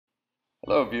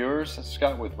Hello viewers, it's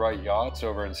Scott with Wright Yachts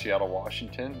over in Seattle,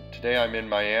 Washington. Today I'm in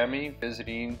Miami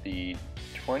visiting the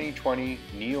 2020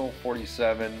 Neel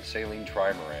 47 sailing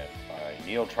trimaran by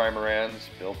Neel Trimarans,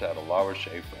 built out of La Roche,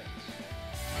 France.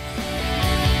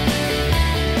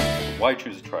 Why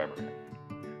choose a trimaran?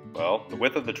 Well, the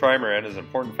width of the trimaran is an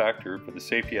important factor for the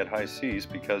safety at high seas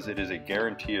because it is a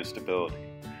guarantee of stability.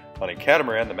 On a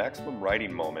catamaran, the maximum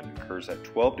riding moment occurs at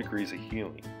 12 degrees of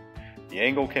heeling. The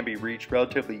angle can be reached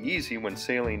relatively easy when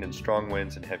sailing in strong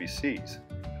winds and heavy seas.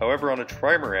 However, on a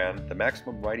trimaran, the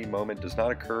maximum riding moment does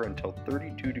not occur until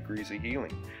 32 degrees of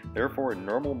heeling. Therefore, in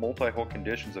normal multi-hull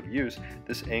conditions of use,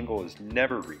 this angle is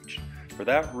never reached. For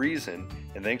that reason,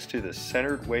 and thanks to the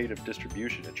centered weight of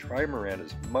distribution, a trimaran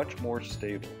is much more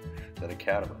stable than a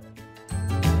catamaran.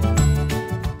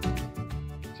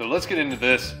 So let's get into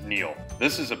this Neel.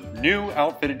 This is a new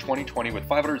outfitted 2020 with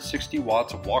 560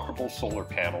 watts of walkable solar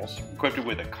panels, equipped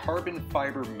with a carbon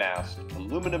fiber mast,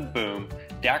 aluminum boom,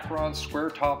 Dacron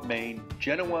square top main,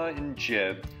 Genoa and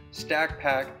jib, stack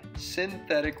pack,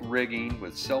 synthetic rigging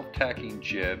with self-tacking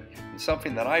jib, and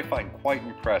something that I find quite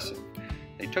impressive.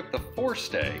 They took the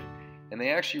forestay and they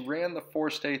actually ran the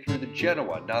forestay through the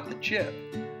Genoa, not the jib.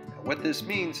 What this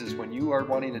means is when you are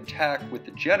wanting to tack with the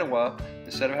Genoa,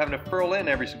 instead of having to furl in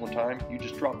every single time, you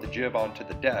just drop the jib onto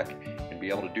the deck and be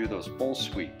able to do those full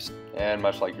sweeps. And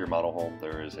much like your monohull,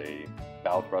 there is a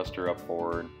bow thruster up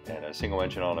forward and a single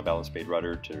engine on a balance spade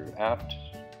rudder to aft.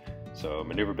 So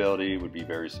maneuverability would be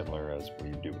very similar as what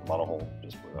you do with a monohull,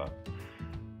 just with a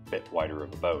bit wider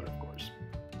of a boat, of course.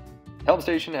 Helm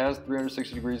station has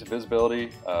 360 degrees of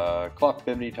visibility, cloth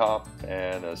bimini top,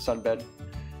 and a sunbed.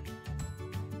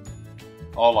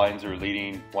 All lines are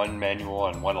leading one manual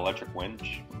and one electric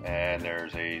winch, and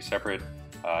there's a separate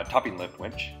topping lift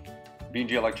winch.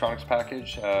 B&G electronics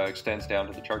package extends down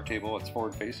to the chart table. It's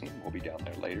forward facing. We'll be down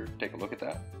there later. Take a look at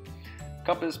that.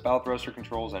 Compass, bow thruster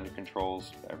controls, engine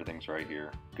controls, everything's right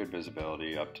here. Good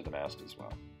visibility up to the mast as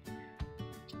well.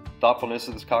 Thoughtfulness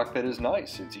of this cockpit is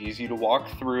nice. It's easy to walk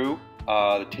through.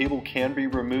 The table can be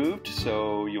removed,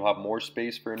 so you'll have more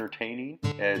space for entertaining.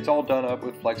 It's all done up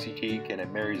with flexi-teak, and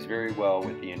it marries very well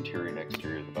with the interior and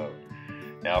exterior of the boat.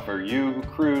 Now for you who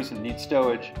cruise and need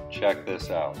stowage, check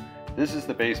this out. This is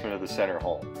the basement of the center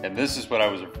hull, and this is what I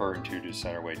was referring to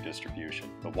center weight distribution.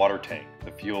 The water tank,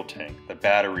 the fuel tank, the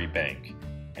battery bank.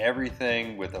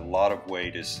 Everything with a lot of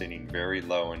weight is sitting very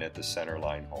low and at the center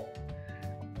line hull.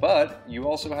 But you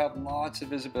also have lots of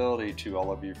visibility to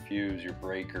all of your fuse, your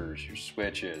breakers, your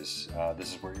switches.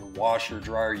 This is where your washer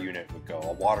dryer unit would go,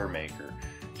 a water maker.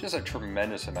 Just a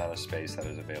tremendous amount of space that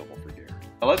is available for gear.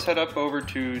 Now let's head up over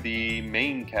to the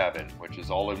main cabin, which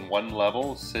is all in one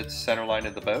level, sits centerline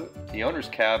of the boat. The owner's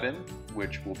cabin,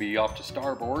 which will be off to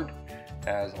starboard,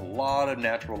 has a lot of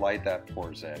natural light that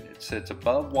pours in. It sits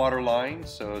above waterline,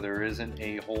 so there isn't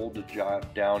a hole to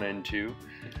drop down into.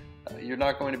 You're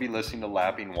not going to be listening to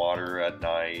lapping water at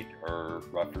night or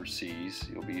rougher seas.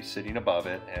 You'll be sitting above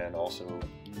it, and also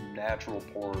natural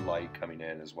pour light coming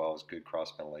in, as well as good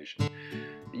cross ventilation.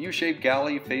 The U-shaped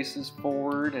galley faces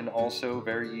forward and also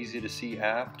very easy to see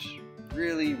aft.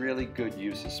 Really, really good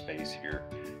use of space here.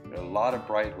 A lot of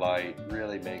bright light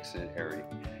really makes it airy.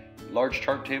 Large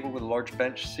chart table with a large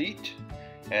bench seat,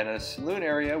 and a saloon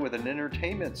area with an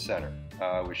entertainment center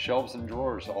with shelves and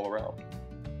drawers all around.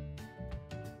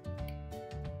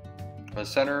 The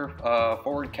center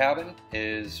forward cabin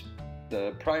is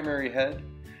the primary head.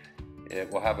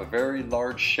 It will have a very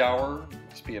large shower.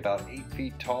 Must be about 8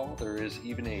 feet tall. There is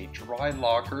even a dry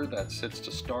locker that sits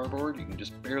to starboard. You can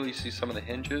just barely see some of the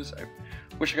hinges. I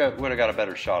wish I would have got a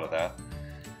better shot of that.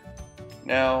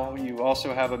 Now you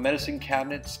also have a medicine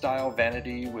cabinet style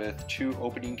vanity with 2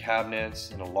 opening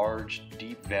cabinets and a large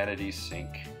deep vanity sink.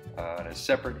 And a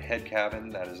separate head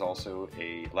cabin that is also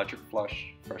a electric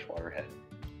flush freshwater head.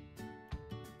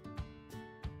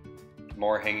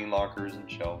 More hanging lockers and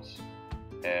shelves.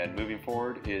 And moving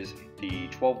forward is the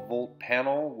 12-volt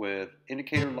panel with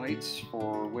indicator lights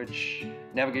for which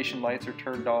navigation lights are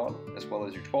turned on, as well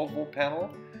as your 12-volt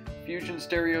panel, Fusion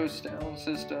stereo sound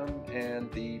system,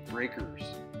 and the breakers.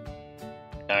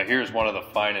 Now here's one of the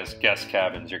finest guest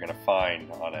cabins you're going to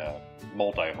find on a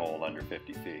multi-hull under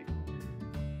 50 feet.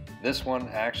 This one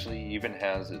actually even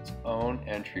has its own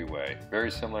entryway, very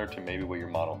similar to maybe what your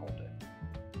monohull did.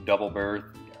 Double berth,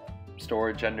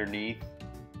 storage underneath,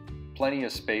 plenty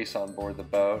of space on board the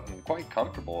boat, and quite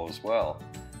comfortable as well.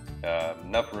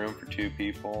 Enough room for 2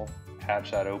 people,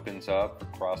 hatch that opens up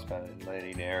for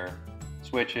cross-ventilating air,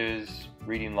 switches,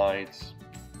 reading lights,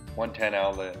 110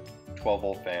 outlet,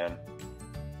 12-volt fan.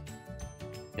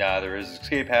 Yeah, there is an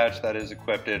escape hatch that is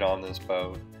equipped on this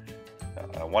boat.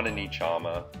 one in each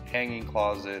ama, hanging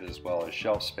closet as well as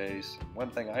shelf space. One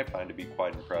thing I find to be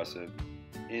quite impressive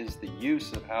is the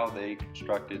use of how they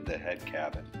constructed the head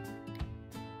cabin.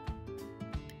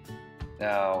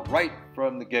 Now, right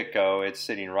from the get-go, it's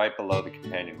sitting right below the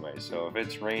companionway. So if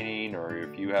it's raining or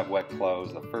if you have wet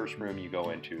clothes, the first room you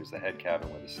go into is the head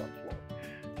cabin with a subfloor.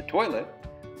 The toilet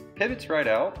pivots right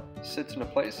out, sits in a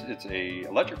place. It's a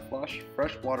electric flush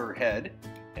freshwater head,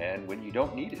 and when you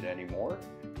don't need it anymore,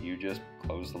 you just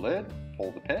close the lid,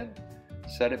 pull the pin,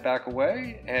 set it back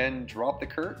away, and drop the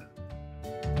curtain.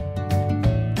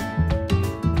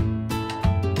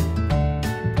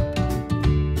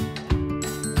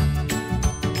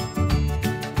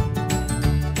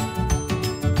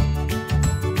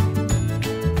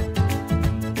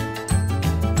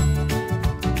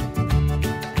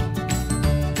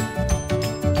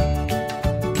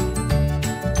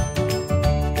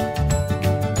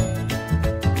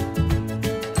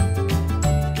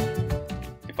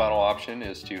 Final option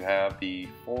is to have the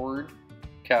forward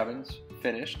cabins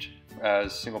finished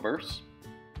as single berths.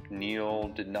 Neel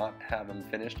did not have them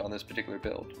finished on this particular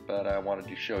build, but I wanted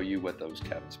to show you what those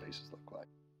cabin spaces look like.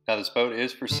 Now this boat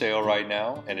is for sale right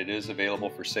now, and it is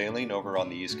available for sailing over on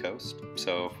the East Coast.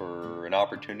 So for an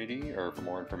opportunity or for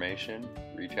more information,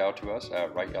 reach out to us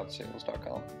at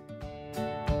wrightyachtssales.com.